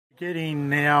Get in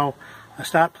now,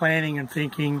 start planning and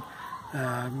thinking,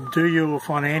 do your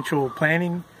financial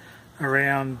planning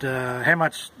around how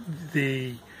much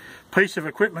the piece of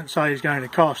equipment, say, is going to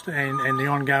cost and the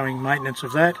ongoing maintenance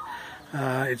of that.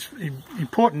 It's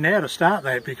important now to start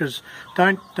that, because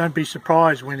don't be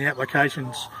surprised when the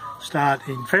applications start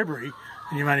in February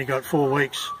and you've only got 4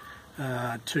 weeks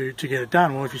to get it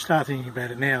done. Well, if you start thinking about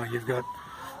it now, you've got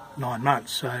 9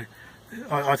 months. So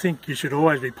I think you should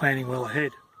always be planning well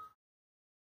ahead.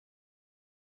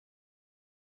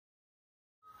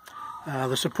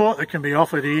 The support that can be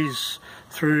offered is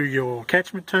through your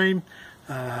catchment team.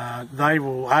 They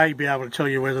will be able to tell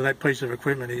you whether that piece of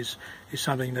equipment is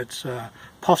something that's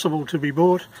possible to be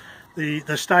bought. The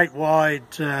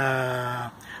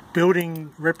statewide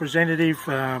building representative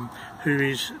who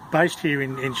is based here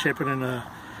in Shepparton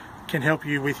can help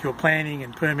you with your planning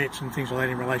and permits and things like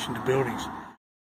that in relation to buildings.